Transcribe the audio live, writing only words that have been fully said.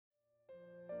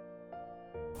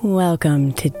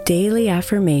Welcome to Daily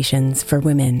Affirmations for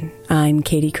Women. I'm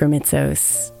Katie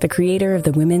Kremitzos, the creator of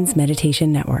the Women's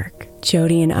Meditation Network.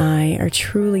 Jody and I are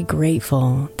truly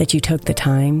grateful that you took the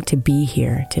time to be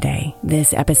here today.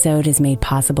 This episode is made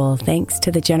possible thanks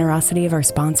to the generosity of our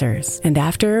sponsors. And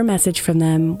after a message from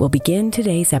them, we'll begin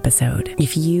today's episode.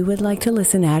 If you would like to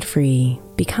listen ad-free,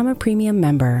 become a premium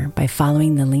member by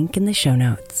following the link in the show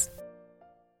notes.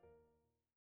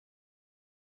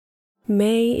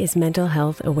 May is Mental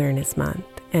Health Awareness Month,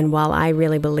 and while I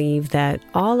really believe that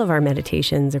all of our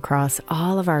meditations across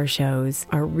all of our shows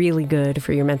are really good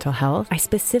for your mental health, I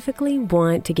specifically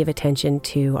want to give attention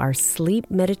to our Sleep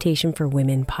Meditation for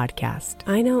Women podcast.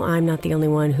 I know I'm not the only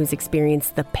one who's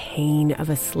experienced the pain of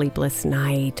a sleepless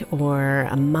night or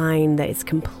a mind that is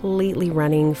completely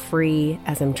running free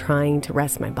as I'm trying to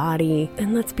rest my body.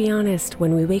 And let's be honest,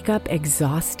 when we wake up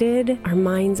exhausted, our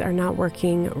minds are not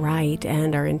working right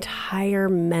and our entire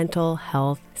mental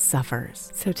health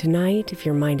suffers. So tonight, if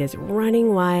your mind is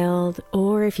running wild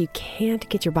or if you can't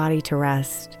get your body to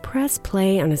rest, press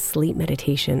play on a sleep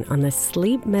meditation on the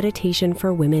Sleep Meditation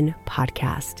for Women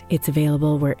podcast. It's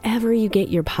available wherever you get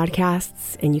your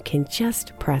podcasts, and you can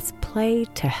just press play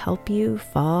to help you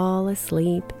fall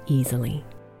asleep easily.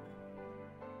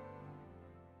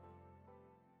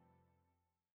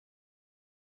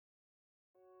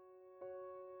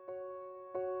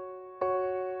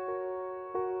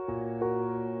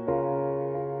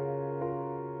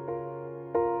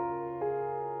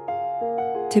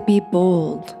 To be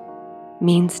bold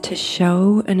means to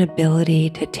show an ability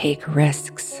to take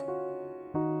risks,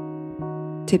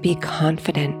 to be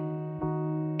confident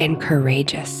and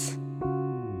courageous.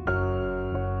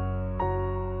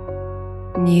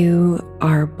 You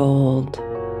are bold.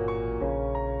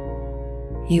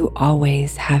 You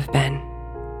always have been.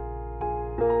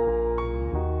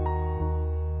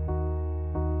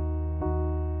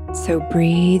 So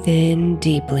breathe in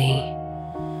deeply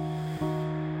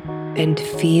and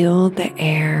feel the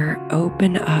air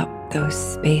open up those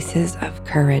spaces of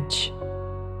courage.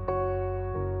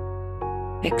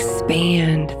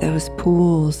 Expand those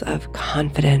pools of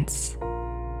confidence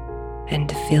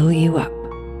and fill you up.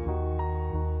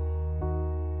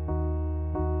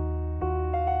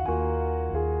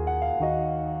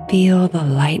 Feel the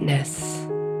lightness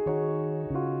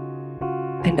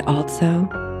and also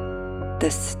the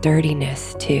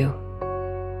sturdiness too.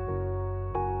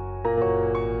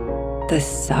 The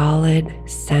solid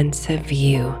sense of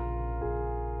you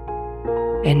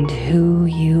and who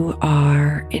you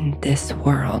are in this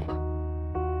world.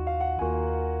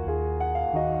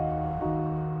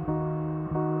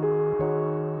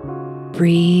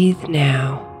 Breathe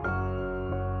now,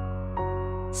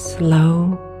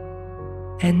 slow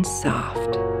and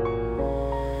soft,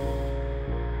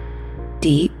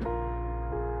 deep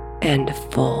and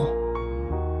full.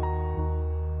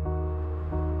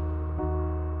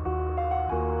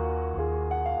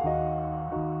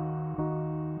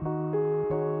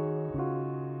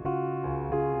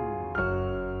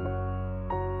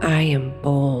 I am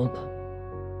bold.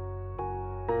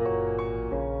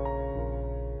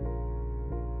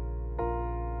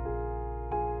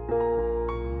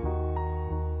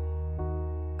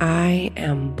 I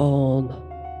am bold.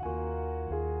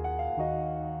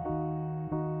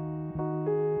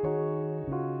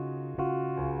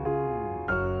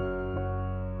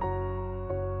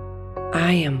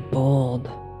 I am bold.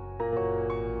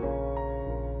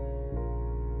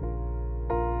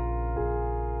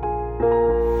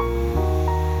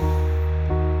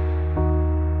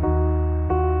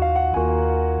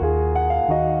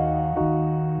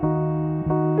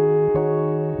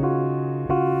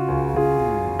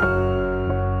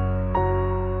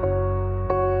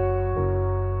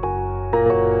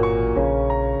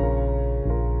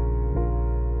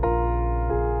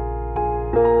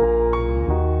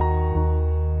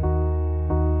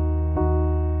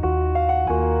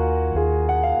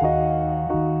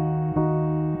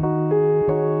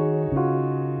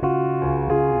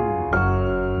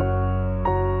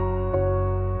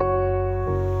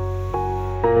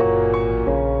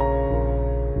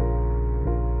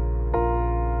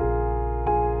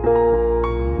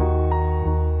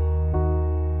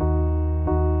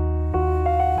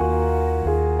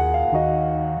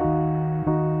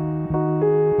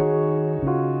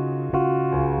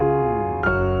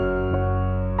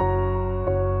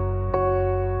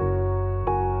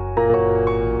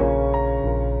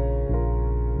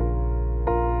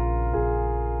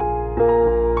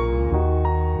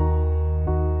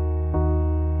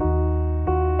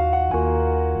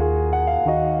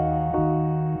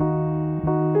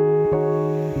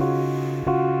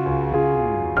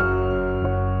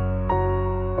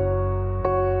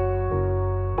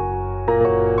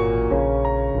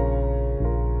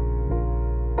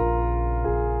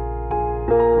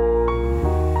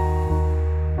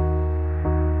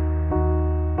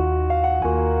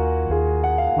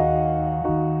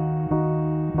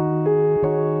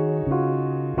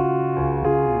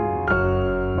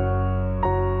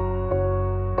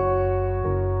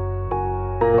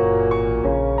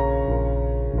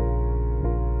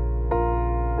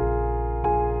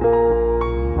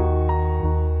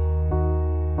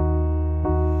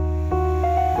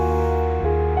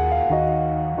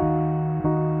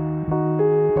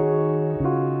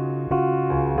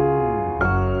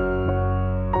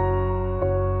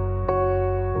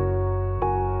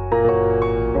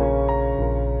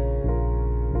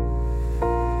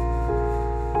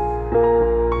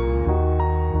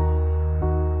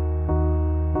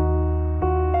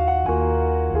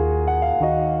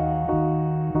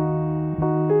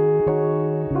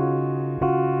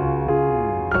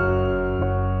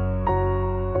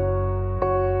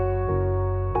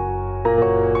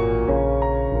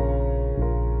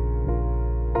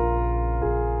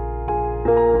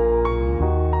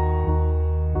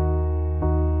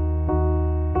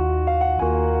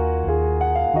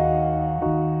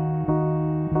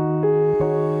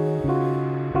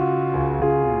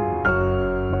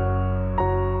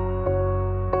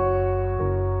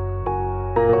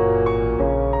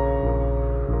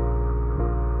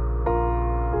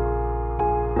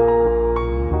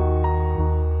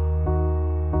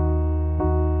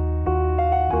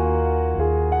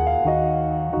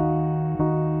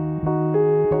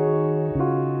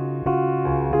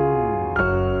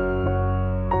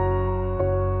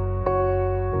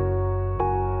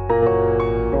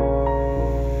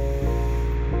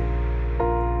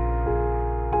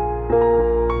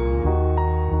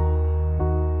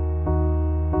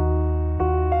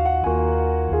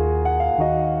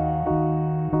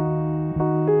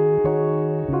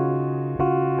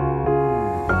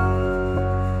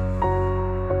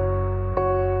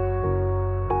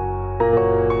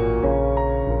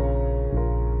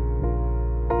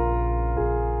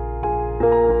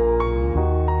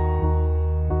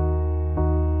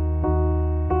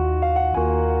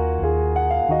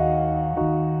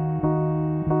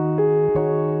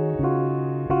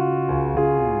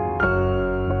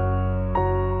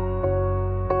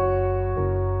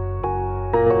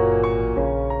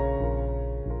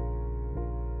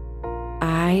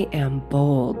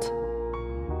 bold.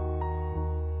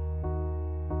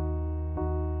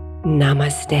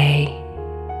 Namaste,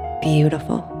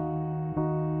 beautiful.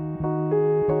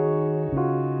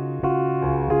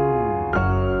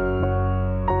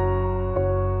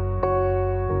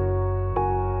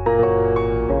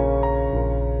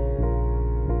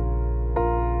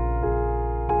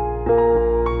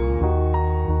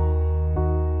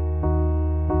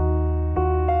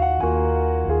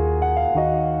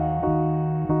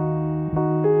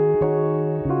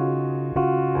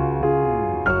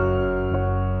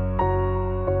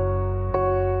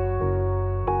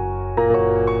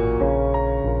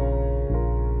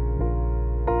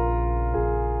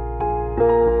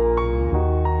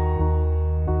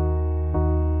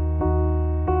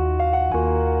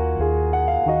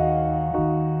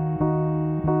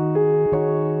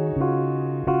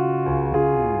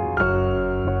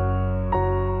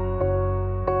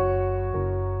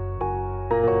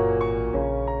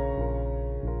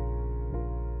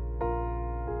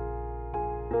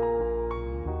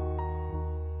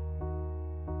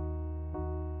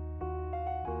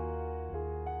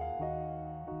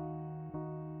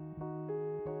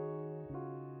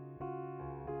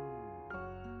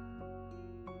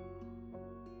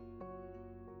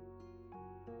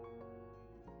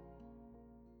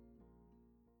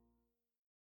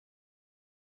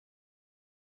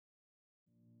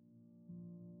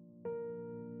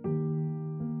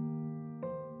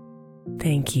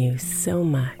 Thank you so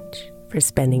much for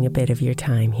spending a bit of your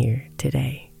time here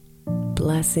today.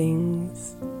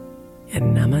 Blessings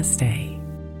and namaste.